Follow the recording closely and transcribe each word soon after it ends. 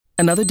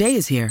Another day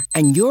is here,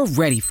 and you're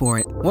ready for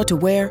it. What to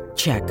wear?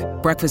 Check.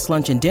 Breakfast,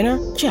 lunch, and dinner?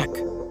 Check.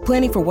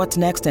 Planning for what's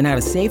next and how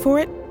to save for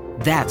it?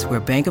 That's where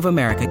Bank of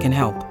America can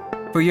help.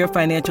 For your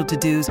financial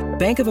to-dos,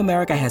 Bank of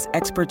America has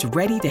experts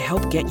ready to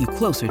help get you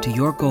closer to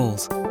your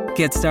goals.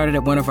 Get started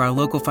at one of our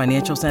local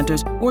financial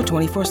centers or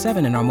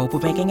 24/7 in our mobile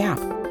banking app.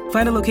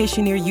 Find a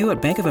location near you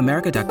at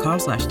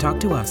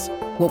bankofamerica.com/talktous.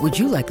 What would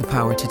you like the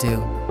power to do?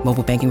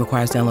 Mobile banking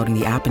requires downloading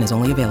the app and is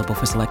only available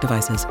for select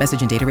devices.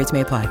 Message and data rates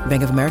may apply.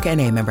 Bank of America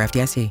N.A., member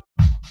FDIC.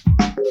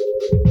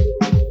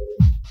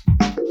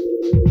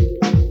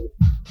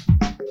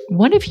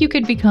 What if you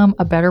could become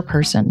a better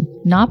person,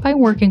 not by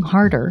working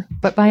harder,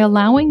 but by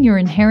allowing your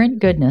inherent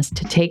goodness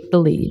to take the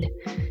lead?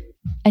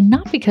 And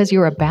not because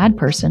you're a bad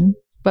person,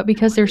 but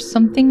because there's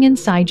something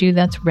inside you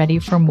that's ready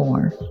for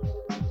more.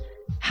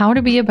 How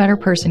to Be a Better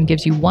Person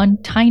gives you one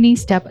tiny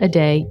step a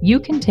day you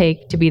can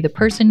take to be the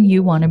person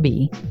you want to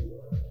be.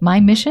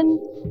 My mission?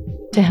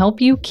 To help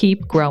you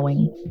keep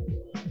growing.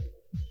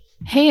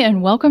 Hey,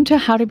 and welcome to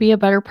How to Be a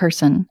Better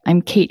Person.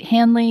 I'm Kate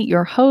Hanley,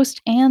 your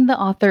host and the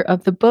author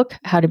of the book,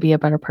 How to Be a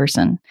Better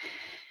Person.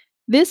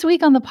 This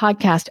week on the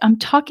podcast, I'm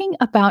talking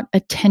about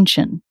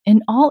attention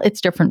in all its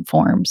different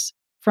forms,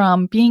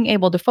 from being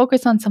able to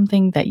focus on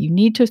something that you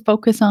need to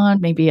focus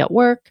on, maybe at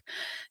work,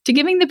 to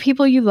giving the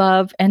people you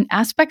love and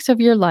aspects of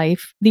your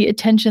life the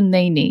attention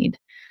they need.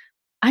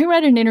 I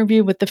read an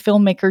interview with the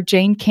filmmaker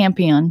Jane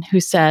Campion, who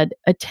said,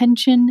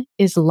 "Attention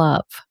is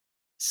love."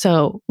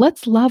 So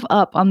let's love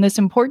up on this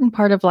important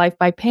part of life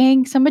by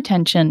paying some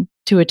attention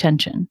to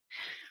attention.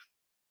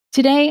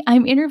 Today,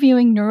 I'm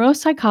interviewing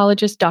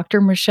neuropsychologist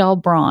Dr. Michelle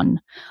Braun,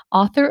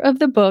 author of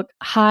the book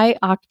High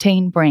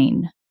Octane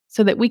Brain,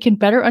 so that we can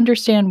better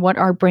understand what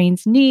our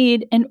brains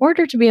need in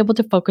order to be able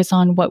to focus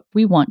on what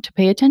we want to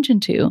pay attention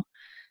to.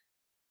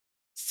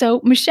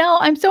 So, Michelle,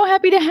 I'm so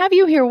happy to have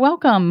you here.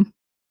 Welcome.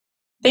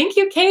 Thank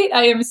you, Kate.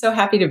 I am so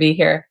happy to be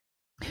here.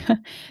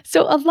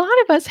 So a lot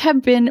of us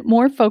have been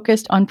more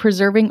focused on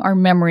preserving our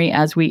memory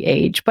as we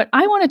age, but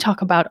I want to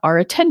talk about our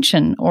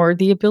attention or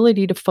the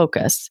ability to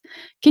focus.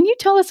 Can you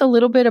tell us a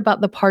little bit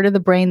about the part of the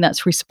brain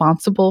that's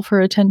responsible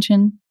for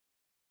attention?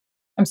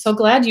 I'm so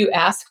glad you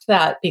asked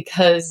that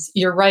because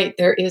you're right.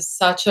 There is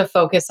such a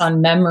focus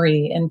on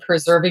memory and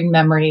preserving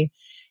memory.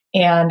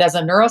 And as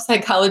a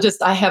neuropsychologist,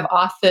 I have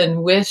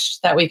often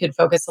wished that we could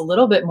focus a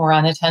little bit more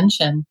on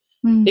attention.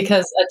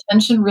 Because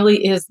attention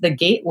really is the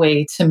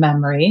gateway to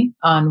memory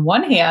on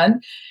one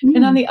hand.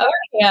 And on the other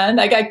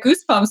hand, I got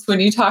goosebumps when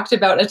you talked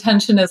about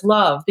attention as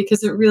love,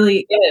 because it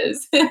really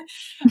is.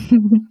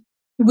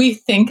 We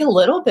think a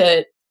little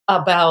bit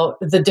about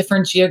the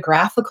different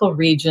geographical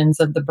regions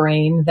of the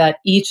brain that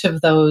each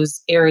of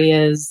those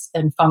areas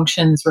and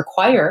functions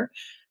require.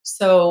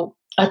 So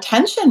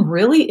attention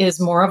really is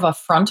more of a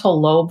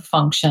frontal lobe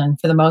function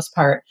for the most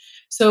part.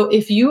 So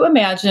if you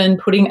imagine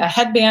putting a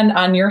headband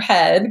on your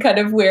head, kind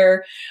of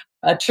where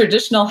a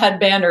traditional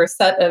headband or a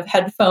set of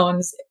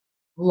headphones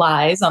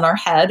lies on our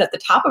head, at the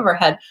top of our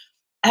head,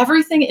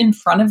 everything in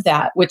front of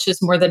that, which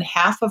is more than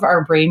half of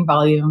our brain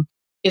volume,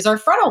 is our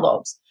frontal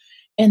lobes.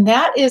 And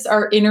that is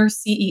our inner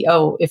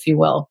CEO, if you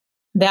will.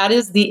 That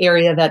is the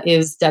area that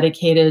is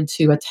dedicated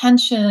to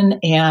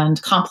attention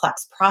and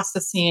complex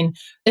processing.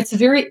 It's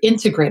very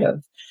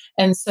integrative.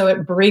 And so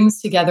it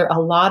brings together a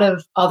lot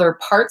of other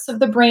parts of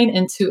the brain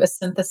into a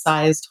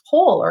synthesized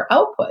whole or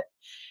output.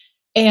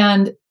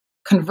 And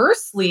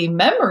conversely,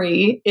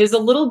 memory is a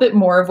little bit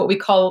more of what we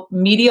call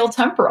medial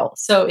temporal.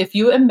 So if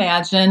you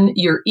imagine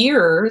your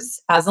ears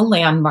as a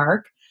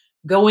landmark,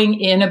 going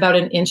in about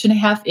 1.5 inches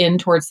in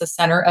towards the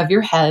center of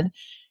your head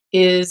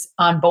is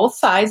on both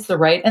sides, the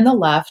right and the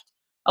left,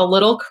 a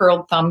little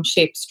curled thumb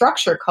shaped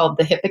structure called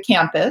the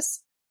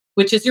hippocampus,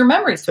 which is your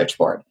memory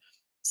switchboard.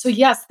 So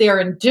yes, they are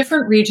in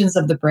different regions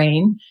of the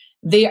brain.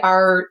 They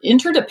are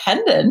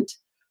interdependent,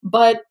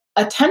 but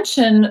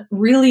attention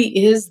really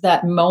is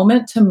that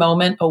moment to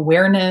moment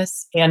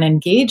awareness and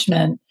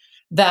engagement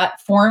that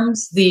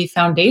forms the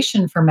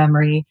foundation for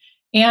memory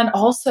and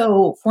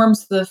also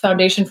forms the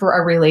foundation for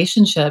our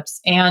relationships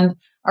and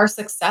our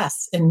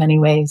success in many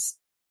ways.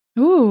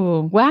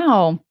 Ooh,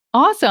 wow.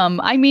 Awesome.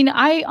 I mean,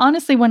 I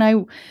honestly, when I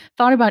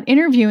thought about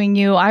interviewing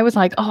you, I was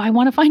like, oh, I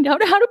want to find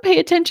out how to pay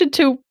attention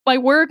to my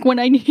work when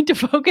I need to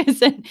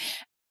focus.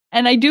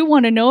 And I do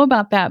want to know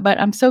about that, but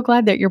I'm so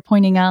glad that you're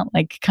pointing out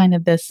like kind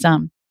of this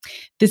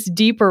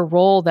deeper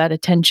role that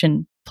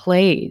attention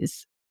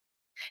plays.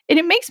 And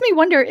it makes me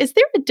wonder, is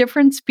there a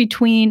difference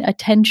between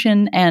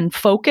attention and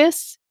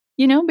focus?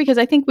 Because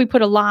I think we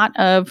put a lot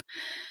of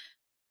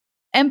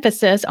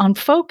emphasis on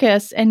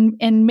focus and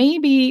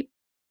maybe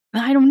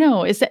I don't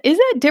know. Is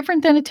that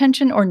different than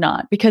attention or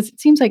not? Because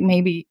it seems like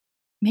maybe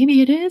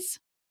it is.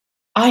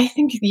 I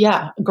think,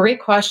 yeah,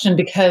 great question,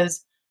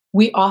 because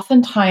we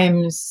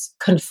oftentimes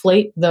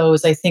conflate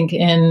those, I think,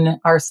 in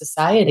our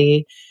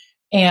society.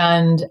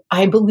 And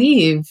I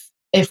believe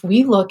if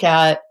we look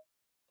at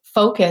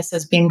focus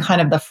as being kind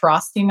of the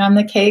frosting on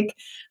the cake,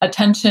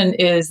 attention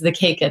is the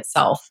cake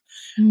itself.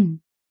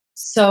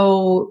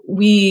 So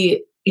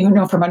we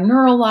From a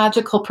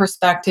neurological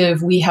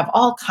perspective, we have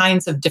all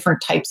kinds of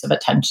different types of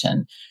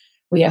attention.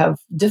 We have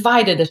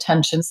divided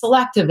attention,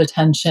 selective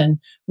attention,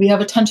 we have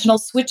attentional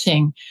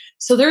switching.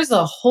 So there's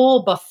a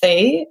whole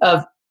buffet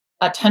of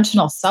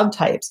attentional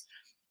subtypes.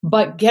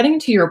 But getting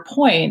to your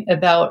point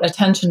about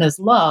attention as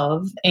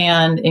love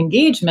and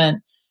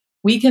engagement,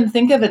 we can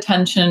think of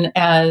attention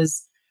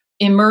as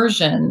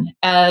immersion,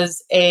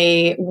 as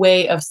a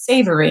way of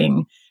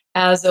savoring,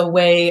 as a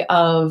way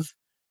of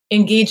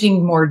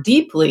engaging more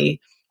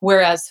deeply.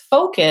 Whereas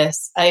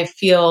focus, I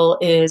feel,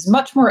 is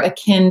much more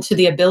akin to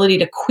the ability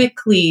to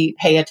quickly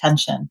pay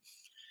attention.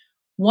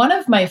 One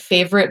of my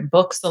favorite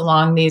books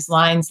along these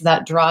lines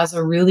that draws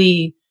a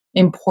really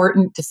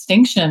important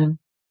distinction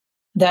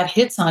that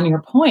hits on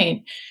your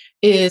point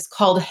is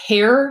called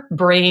Hare,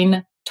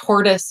 Brain,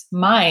 Tortoise,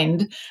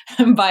 Mind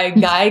by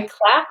Guy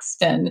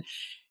Claxton.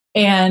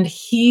 And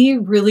he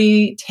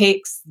really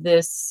takes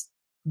this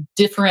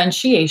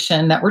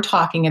differentiation that we're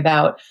talking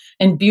about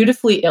and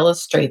beautifully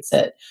illustrates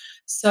it.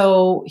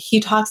 So he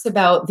talks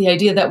about the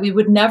idea that we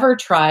would never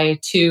try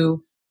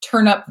to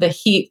turn up the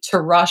heat to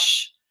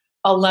rush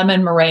a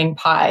lemon meringue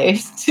pie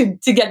to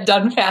get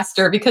done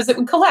faster because it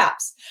would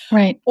collapse.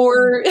 Right.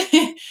 Or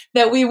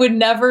that we would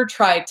never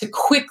try to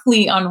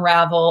quickly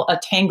unravel a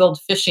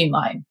tangled fishing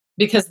line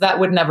because that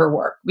would never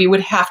work. We would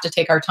have to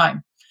take our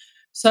time.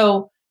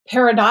 So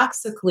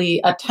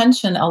paradoxically,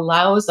 attention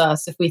allows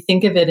us, if we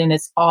think of it in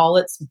its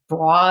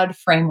broad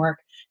framework,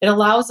 it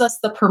allows us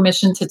the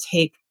permission to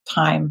take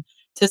time,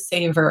 to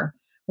savor.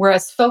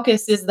 Whereas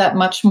focus is that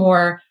much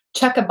more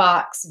check a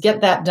box,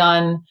 get that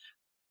done.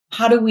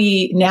 How do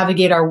we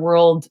navigate our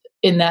world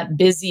in that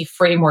busy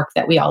framework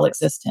that we all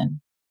exist in?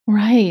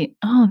 Right.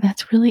 Oh,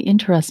 that's really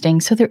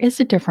interesting. So there is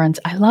a difference.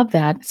 I love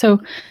that.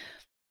 So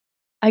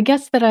I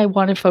guess that I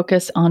want to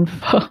focus on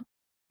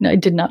no, I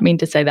did not mean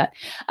to say that.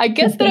 I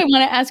guess that I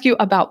want to ask you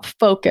about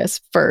focus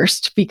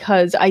first,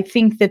 because I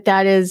think that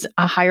that is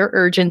a higher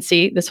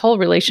urgency. This whole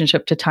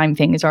relationship to time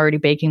thing is already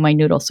baking my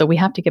noodle. So we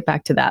have to get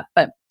back to that.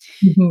 But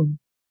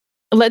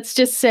let's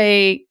just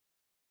say,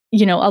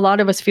 a lot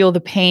of us feel the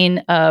pain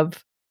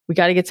of we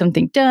got to get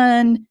something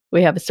done.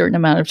 We have a certain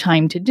amount of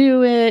time to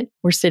do it.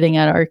 We're sitting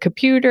at our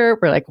computer.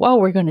 We're like, well,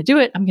 we're going to do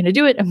it. I'm going to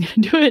do it. I'm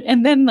going to do it.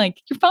 And then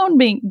your phone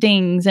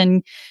dings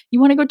and you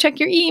want to go check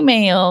your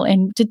email.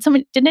 And did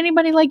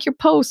anybody like your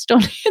post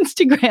on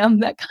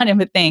Instagram? That kind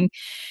of a thing.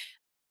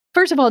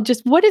 First of all,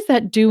 just what is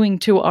that doing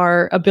to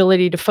our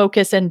ability to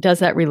focus? And does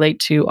that relate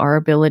to our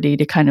ability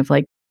to kind of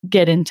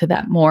get into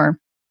that more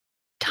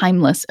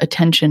timeless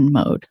attention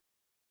mode?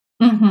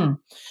 Mm-hmm.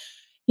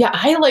 Yeah,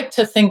 I like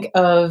to think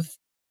of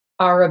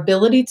our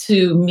ability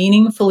to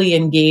meaningfully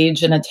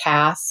engage in a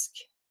task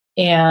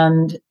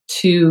and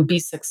to be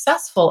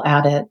successful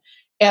at it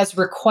as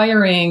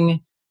requiring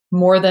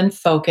more than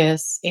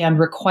focus and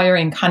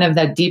requiring kind of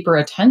that deeper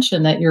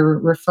attention that you're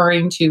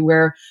referring to,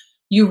 where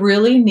you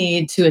really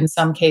need to, in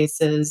some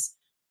cases,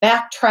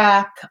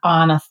 backtrack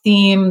on a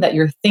theme that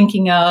you're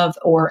thinking of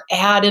or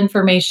add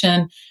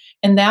information.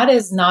 And that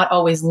is not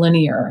always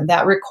linear.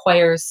 That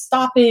requires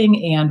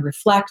stopping and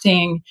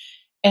reflecting.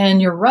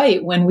 And you're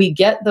right, when we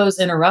get those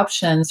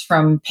interruptions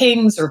from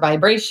pings or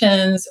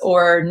vibrations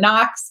or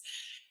knocks,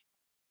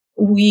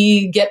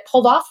 we get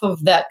pulled off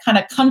of that kind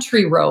of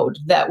country road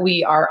that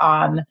we are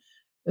on,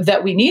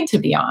 that we need to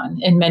be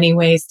on in many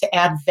ways to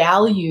add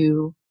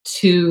value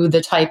to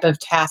the type of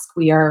task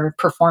we are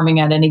performing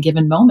at any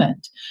given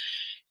moment.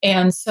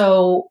 And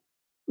so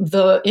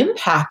the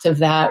impact of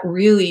that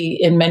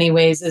really, in many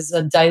ways, is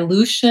a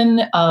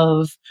dilution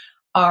of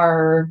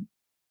our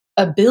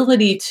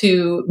ability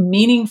to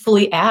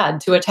meaningfully add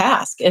to a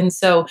task. And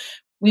so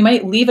we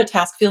might leave a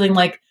task feeling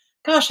like,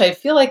 gosh, I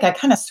feel like I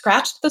kind of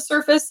scratched the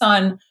surface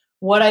on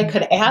what I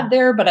could add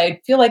there, but I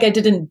feel like I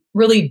didn't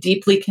really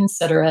deeply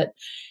consider it.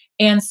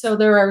 And so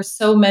there are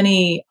so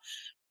many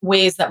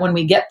ways that when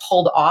we get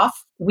pulled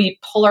off, we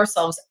pull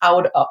ourselves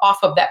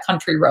off of that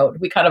country road.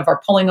 We kind of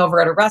are pulling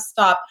over at a rest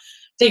stop,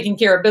 taking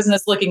care of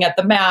business, looking at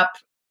the map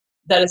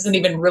that isn't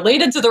even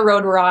related to the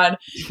road we're on,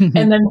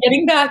 and then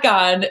getting back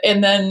on.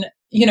 And then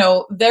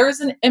there's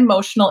an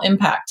emotional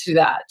impact to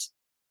that.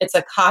 It's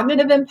a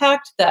cognitive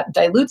impact that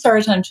dilutes our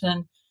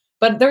attention,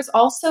 but there's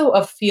also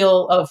a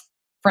feel of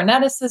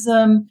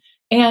freneticism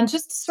and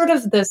just sort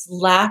of this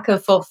lack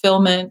of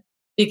fulfillment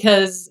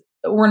because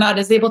we're not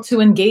as able to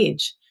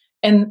engage.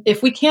 And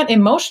if we can't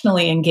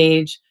emotionally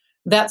engage,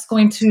 that's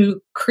going to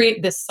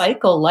create this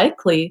cycle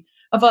likely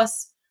of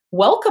us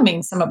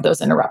welcoming some of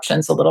those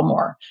interruptions a little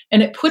more.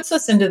 And it puts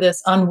us into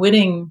this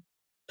unwitting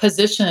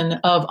position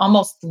of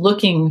almost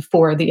looking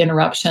for the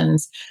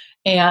interruptions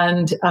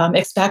and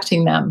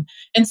expecting them.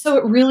 And so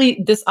it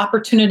really, this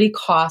opportunity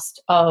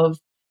cost of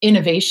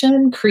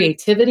innovation,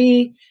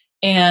 creativity,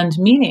 and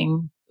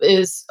meaning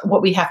is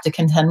what we have to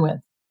contend with.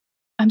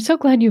 I'm so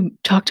glad you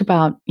talked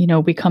about,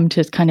 we come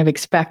to kind of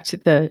expect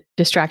the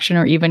distraction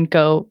or even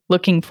go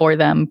looking for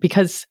them,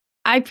 because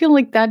I feel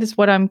like that is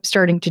what I'm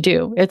starting to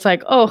do. It's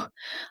like, oh,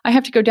 I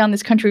have to go down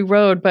this country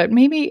road, but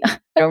maybe I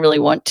don't really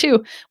want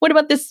to. What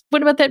about this?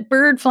 What about that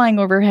bird flying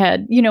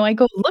overhead? I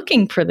go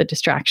looking for the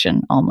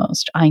distraction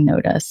almost, I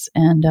notice.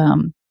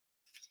 And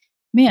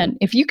man,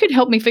 if you could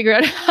help me figure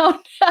out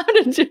how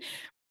to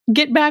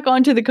get back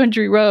onto the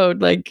country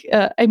road,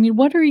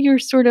 what are your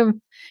do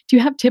you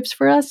have tips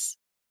for us?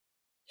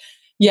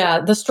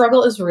 Yeah, the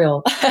struggle is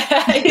real.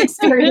 I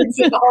experience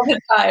it all the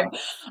time.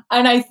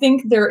 And I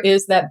think there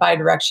is that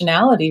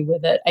bidirectionality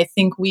with it. I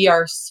think we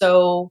are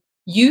so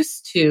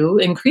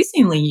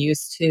increasingly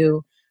used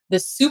to,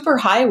 this super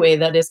highway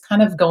that is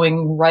kind of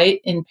going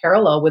right in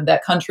parallel with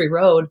that country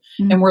road.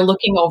 Mm. And we're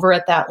looking over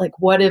at that, like,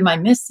 what am I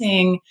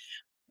missing?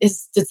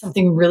 Did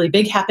something really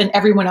big happen?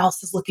 Everyone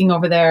else is looking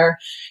over there,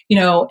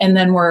 and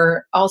then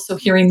we're also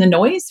hearing the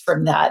noise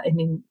from that. I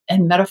mean,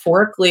 and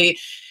metaphorically,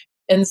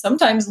 and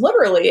sometimes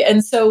literally.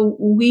 And so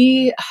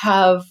we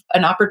have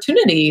an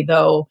opportunity,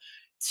 though,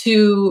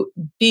 to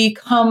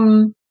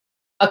become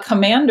a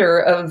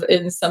commander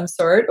in some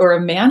sort, or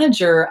a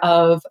manager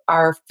of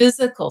our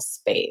physical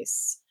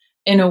space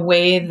in a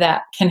way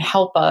that can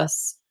help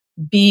us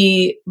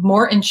be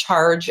more in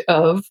charge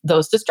of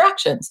those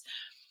distractions.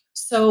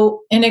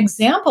 So, an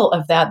example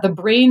of that, the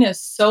brain is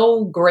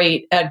so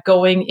great at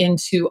going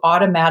into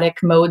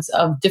automatic modes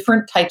of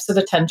different types of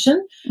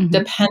attention, Mhm.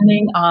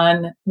 depending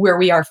on where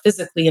we are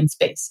physically in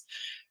space.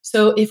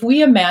 So, if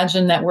we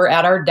imagine that we're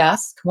at our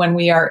desk when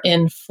we are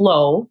in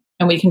flow,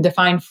 and we can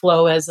define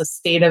flow as a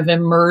state of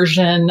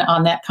immersion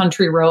on that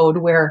country road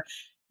where,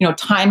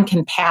 time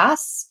can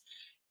pass,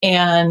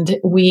 and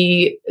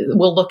we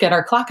will look at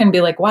our clock and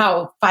be like,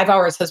 wow, 5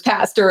 hours has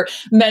passed, or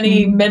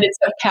many minutes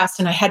have passed,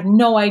 and I had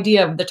no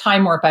idea of the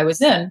time warp I was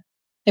in.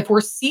 If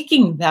we're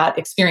seeking that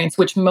experience,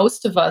 which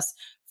most of us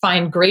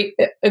find great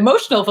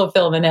emotional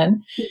fulfillment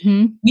in,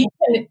 Mhm. we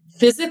can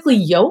physically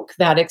yoke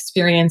that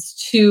experience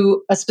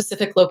to a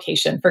specific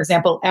location, for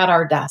example, at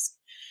our desk.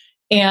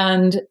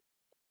 And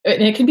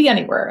it can be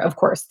anywhere, of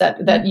course, that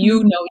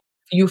Mhm.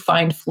 you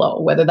find flow,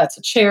 whether that's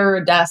a chair,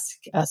 a desk,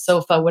 a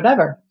sofa,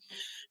 whatever.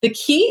 The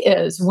key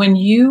is, when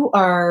you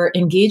are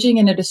engaging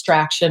in a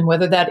distraction,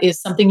 whether that is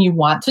something you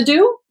want to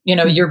do,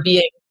 you're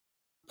being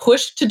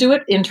pushed to do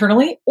it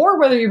internally, or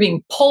whether you're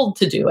being pulled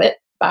to do it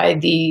by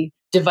the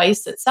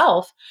device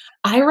itself,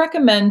 I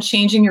recommend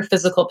changing your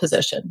physical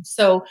position.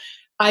 So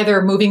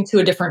either moving to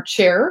a different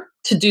chair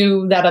to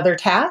do that other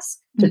task,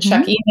 to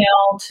check Mhm.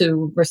 email,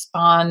 to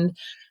respond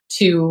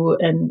to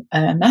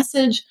a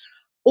message,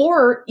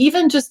 or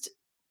even just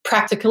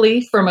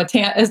practically from a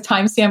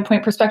time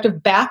standpoint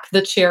perspective, back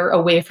the chair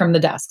away from the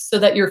desk so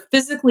that you're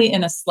physically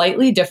in a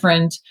slightly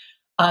different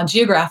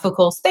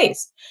geographical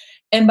space.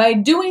 And by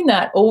doing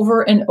that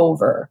over and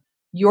over,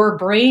 your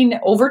brain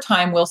over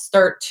time will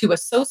start to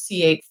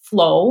associate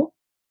flow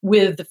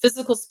with the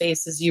physical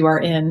spaces you are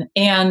in,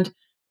 and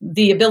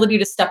the ability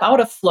to step out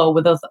of flow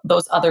with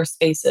those other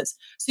spaces.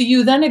 So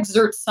you then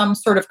exert some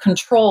sort of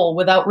control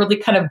without really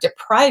kind of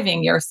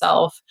depriving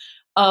yourself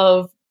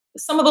of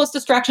some of those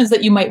distractions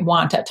that you might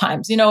want at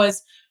times.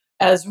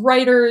 As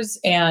writers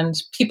and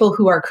people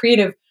who are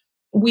creative,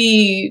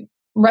 we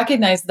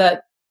recognize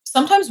that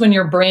sometimes when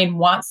your brain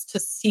wants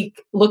to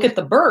look at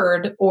the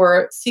bird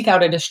or seek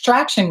out a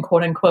distraction,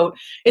 quote unquote,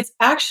 it's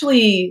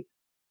actually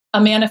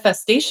a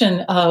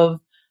manifestation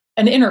of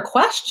an inner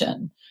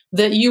question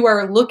that you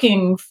are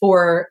looking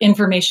for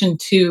information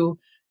to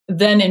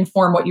then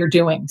inform what you're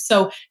doing.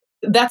 So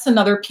that's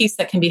another piece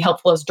that can be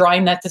helpful, is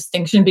drawing that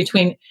distinction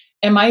between,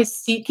 am I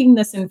seeking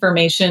this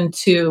information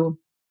to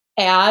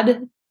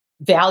add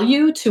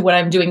value to what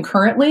I'm doing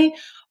currently,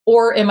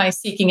 or am I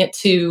seeking it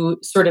to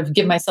sort of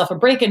give myself a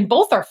break? And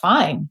both are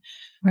fine,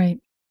 Right.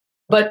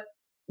 but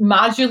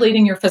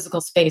modulating your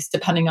physical space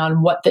depending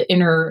on what the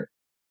inner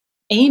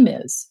aim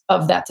is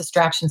of that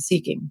distraction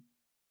seeking.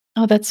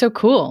 Oh, that's so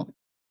cool.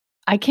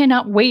 I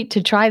cannot wait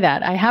to try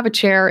that. I have a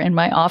chair in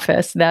my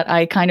office that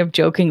I kind of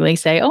jokingly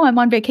say, "Oh, I'm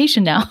on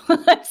vacation now.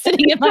 I'm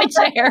sitting in my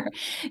chair."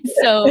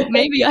 So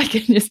maybe I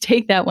can just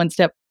take that one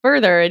step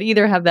further and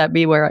either have that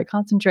be where I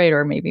concentrate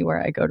or maybe where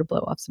I go to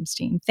blow off some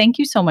steam. Thank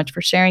you so much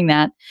for sharing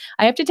that.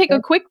 I have to take a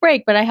quick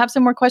break, but I have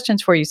some more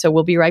questions for you. So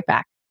we'll be right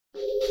back.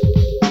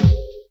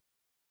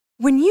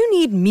 When you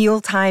need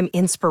mealtime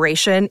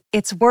inspiration,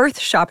 it's worth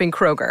shopping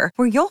Kroger,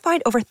 where you'll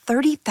find over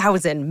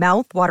 30,000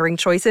 mouth-watering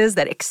choices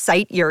that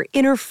excite your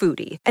inner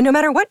foodie. And no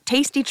matter what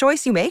tasty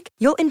choice you make,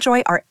 you'll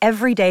enjoy our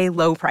everyday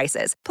low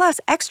prices, plus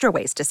extra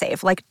ways to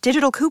save, like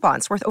digital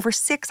coupons worth over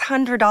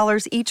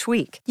 $600 each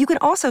week. You can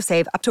also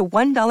save up to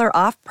 $1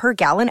 off per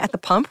gallon at the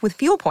pump with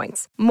fuel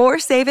points. More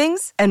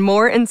savings and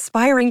more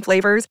inspiring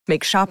flavors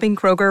make shopping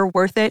Kroger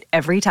worth it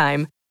every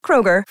time.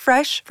 Kroger,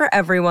 fresh for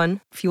everyone.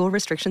 Fuel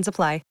restrictions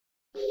apply.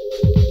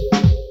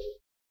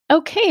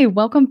 Okay,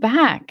 welcome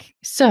back.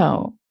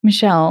 So,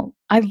 Michelle,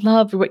 I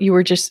loved what you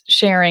were just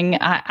sharing.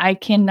 I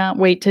cannot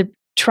wait to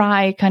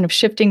try kind of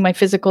shifting my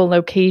physical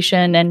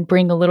location and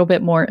bring a little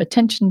bit more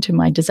attention to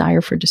my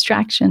desire for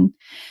distraction.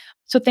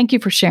 So, thank you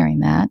for sharing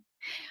that.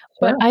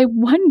 But Sure. I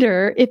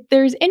wonder if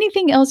there's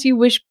anything else you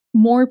wish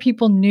more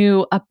people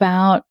knew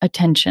about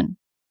attention?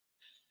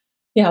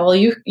 Yeah, well,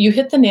 you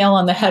hit the nail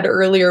on the head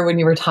earlier when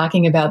you were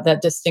talking about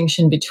that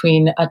distinction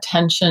between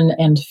attention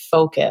and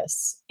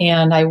focus.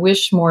 And I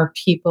wish more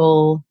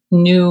people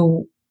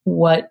knew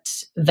what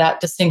that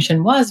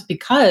distinction was,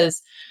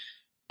 because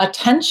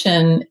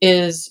attention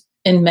is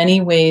in many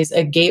ways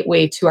a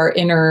gateway to our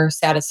inner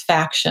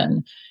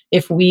satisfaction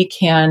if we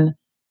can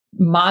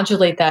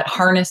modulate that,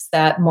 harness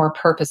that more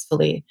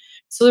purposefully.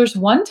 So there's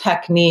one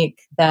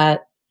technique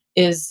that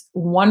is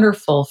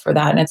wonderful for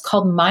that, and it's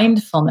called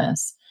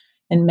mindfulness.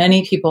 And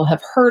many people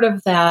have heard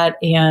of that.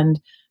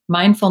 And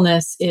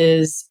mindfulness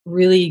is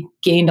really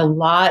gained a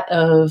lot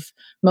of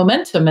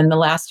momentum in the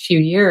last few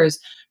years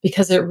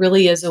because it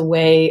really is a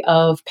way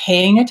of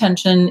paying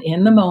attention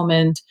in the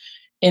moment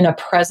in a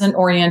present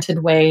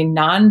oriented way,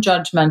 non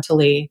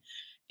judgmentally.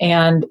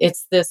 And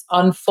it's this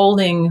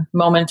unfolding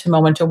moment to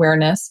moment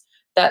awareness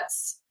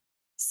that's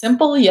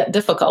simple yet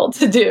difficult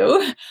to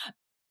do.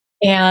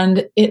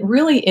 And it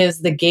really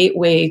is the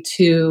gateway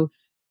to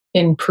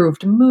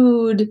improved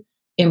mood,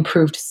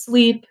 improved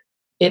sleep.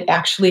 It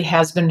actually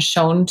has been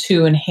shown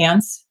to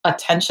enhance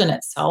attention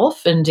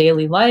itself in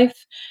daily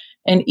life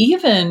and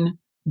even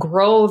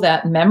grow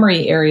that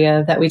memory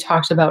area that we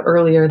talked about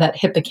earlier, that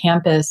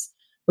hippocampus,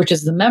 which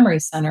is the memory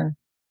center.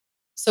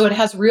 So it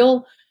has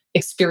real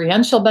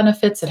experiential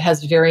benefits. It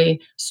has very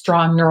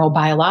strong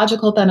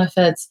neurobiological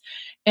benefits.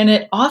 And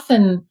it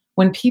often,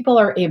 when people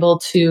are able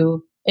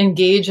to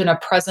engage in a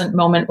present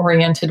moment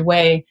oriented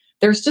way,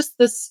 there's just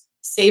this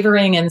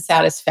savoring and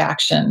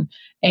satisfaction.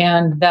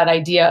 And that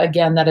idea,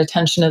 again, that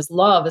attention is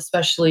love,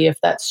 especially if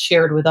that's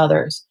shared with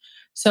others.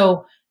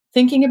 So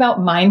thinking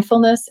about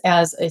mindfulness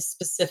as a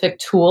specific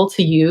tool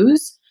to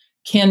use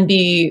can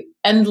be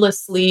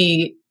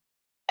endlessly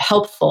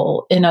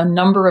helpful in a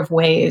number of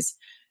ways.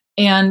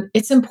 And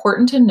it's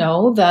important to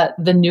know that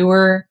the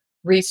newer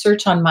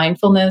research on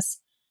mindfulness,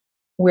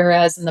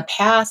 whereas in the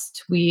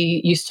past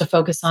we used to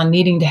focus on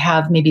needing to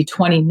have maybe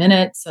 20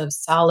 minutes of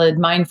solid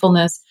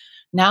mindfulness,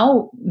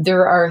 now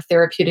there are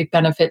therapeutic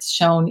benefits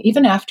shown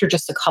even after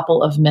just a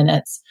couple of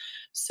minutes.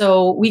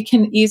 So we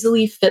can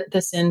easily fit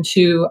this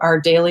into our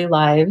daily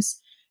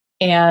lives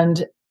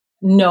and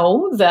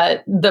know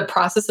that the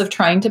process of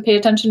trying to pay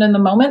attention in the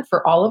moment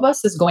for all of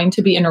us is going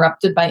to be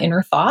interrupted by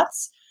inner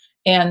thoughts,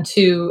 and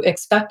to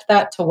expect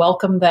that, to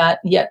welcome that,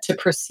 yet to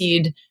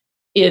proceed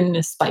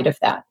in spite of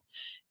that.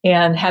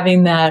 And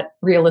having that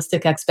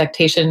realistic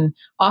expectation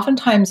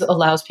oftentimes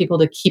allows people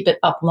to keep it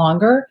up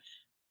longer,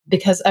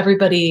 because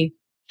everybody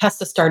has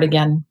to start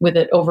again with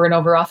it over and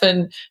over,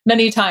 often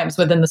many times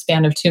within the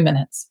span of 2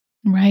 minutes.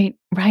 Right,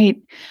 right.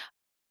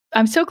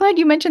 I'm so glad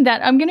you mentioned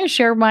that. I'm going to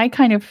share my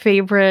kind of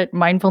favorite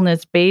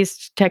mindfulness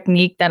based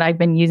technique that I've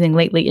been using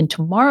lately in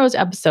tomorrow's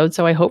episode.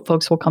 So I hope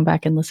folks will come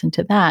back and listen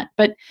to that.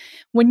 But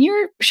when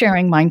you're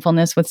sharing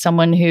mindfulness with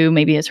someone who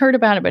maybe has heard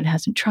about it but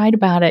hasn't tried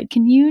about it,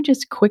 can you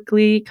just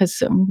quickly,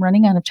 because I'm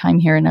running out of time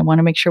here and I want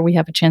to make sure we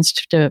have a chance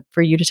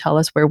for you to tell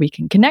us where we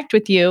can connect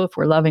with you if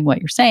we're loving what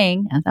you're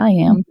saying, as I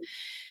am.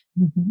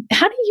 Mm-hmm.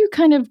 How do you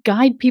kind of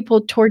guide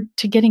people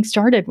to getting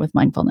started with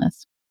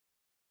mindfulness?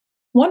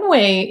 One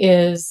way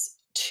is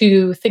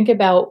to think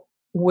about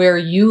where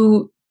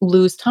you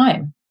lose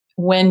time.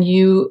 When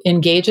you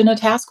engage in a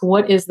task,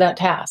 what is that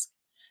task?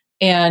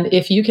 And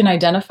if you can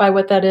identify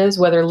what that is,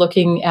 whether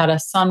looking at a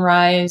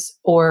sunrise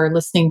or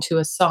listening to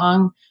a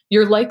song,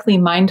 you're likely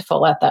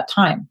mindful at that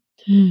time.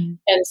 And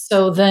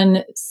so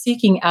then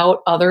seeking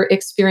out other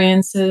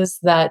experiences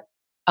that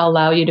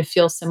allow you to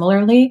feel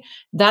similarly,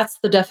 that's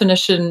the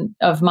definition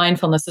of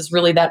mindfulness, is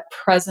really that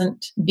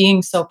present,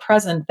 being so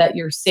present that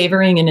you're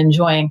savoring and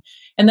enjoying.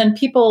 And then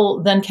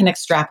people then can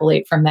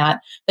extrapolate from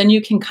that. Then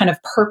you can kind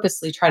of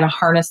purposely try to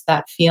harness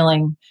that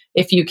feeling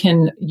if you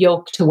can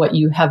yoke to what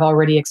you have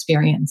already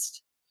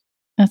experienced.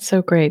 That's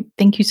so great.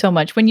 Thank you so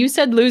much. When you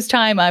said lose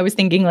time, I was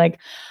thinking like,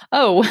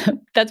 oh,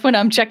 that's when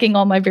I'm checking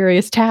all my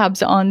various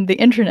tabs on the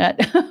internet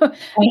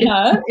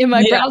in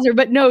my browser.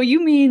 But no,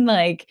 you mean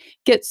like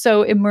get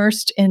so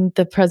immersed in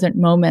the present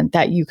moment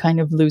that you kind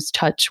of lose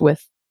touch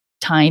with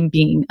time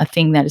being a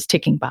thing that is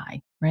ticking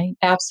by, right?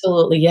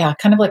 Absolutely. Yeah.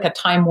 Kind of like a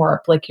time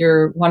warp. Like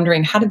you're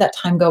wondering, how did that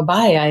time go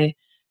by?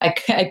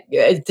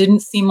 It didn't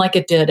seem like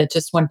it did. It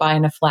just went by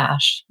in a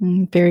flash.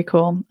 Very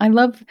cool. I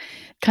love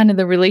kind of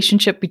the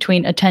relationship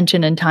between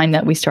attention and time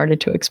that we started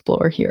to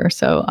explore here.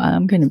 So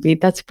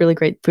that's really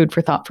great food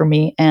for thought for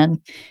me. And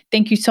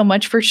thank you so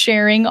much for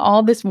sharing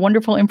all this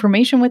wonderful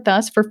information with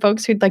us. For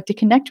folks who'd like to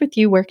connect with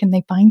you, where can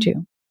they find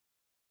you?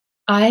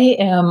 I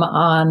am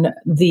on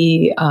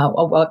the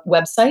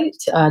website,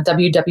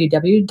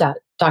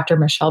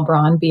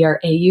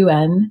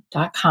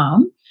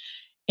 www.drmichellebraun.com.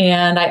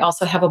 And I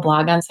also have a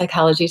blog on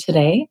Psychology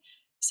Today.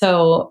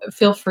 So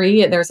feel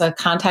free. There's a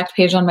contact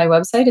page on my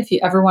website. If you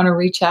ever want to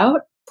reach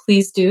out,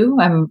 please do.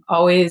 I'm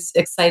always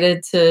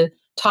excited to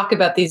talk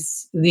about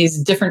these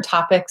different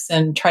topics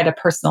and try to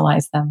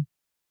personalize them.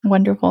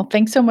 Wonderful.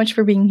 Thanks so much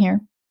for being here.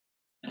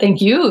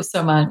 Thank you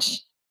so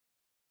much.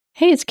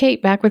 Hey, it's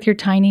Kate back with your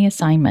tiny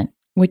assignment,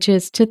 which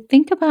is to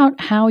think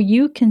about how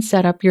you can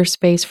set up your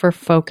space for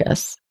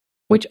focus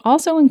which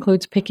also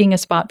includes picking a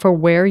spot for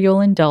where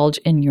you'll indulge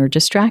in your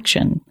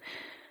distraction.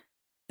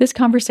 This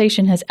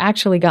conversation has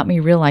actually got me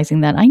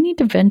realizing that I need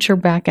to venture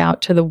back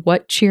out to the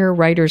What Cheer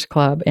Writers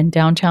Club in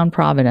downtown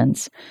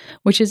Providence,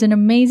 which is an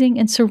amazing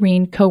and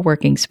serene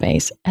co-working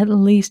space at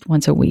least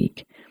once a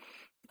week.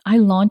 I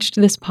launched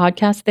this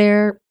podcast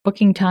there,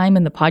 booking time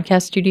in the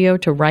podcast studio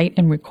to write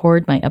and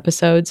record my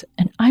episodes,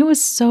 and I was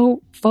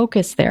so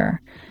focused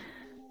there.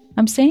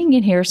 I'm saying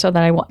it here so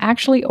that I will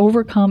actually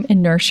overcome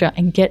inertia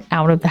and get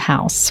out of the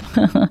house.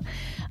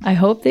 I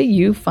hope that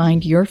you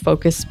find your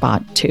focus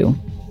spot too.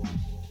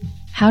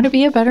 How to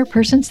Be a Better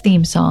Person's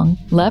theme song,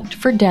 Left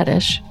for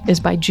Deadish, is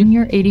by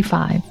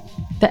Junior85.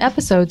 The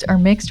episodes are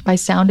mixed by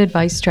Sound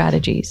Advice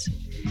Strategies.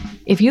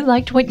 If you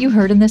liked what you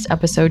heard in this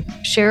episode,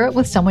 share it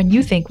with someone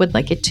you think would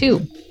like it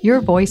too. Your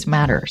voice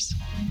matters.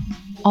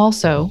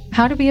 Also,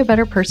 How to Be a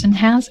Better Person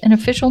has an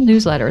official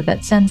newsletter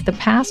that sends the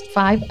past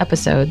 5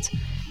 episodes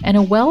and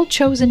a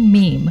well-chosen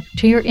meme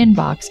to your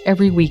inbox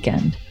every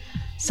weekend.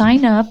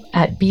 Sign up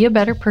at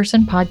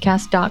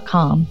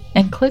beabetterpersonpodcast.com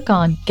and click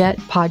on Get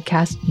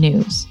Podcast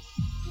News.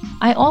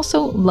 I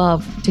also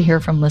love to hear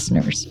from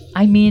listeners.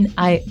 I mean,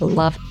 I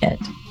love it.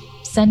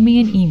 Send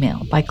me an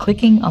email by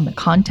clicking on the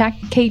Contact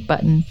Kate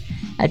button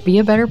at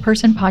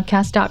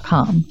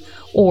beabetterpersonpodcast.com,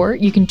 or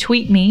you can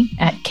tweet me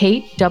at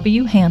Kate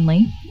W.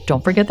 Hanley,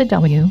 don't forget the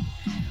W,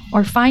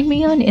 or find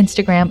me on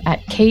Instagram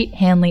at Kate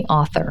Hanley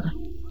Author.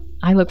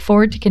 I look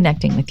forward to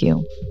connecting with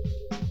you.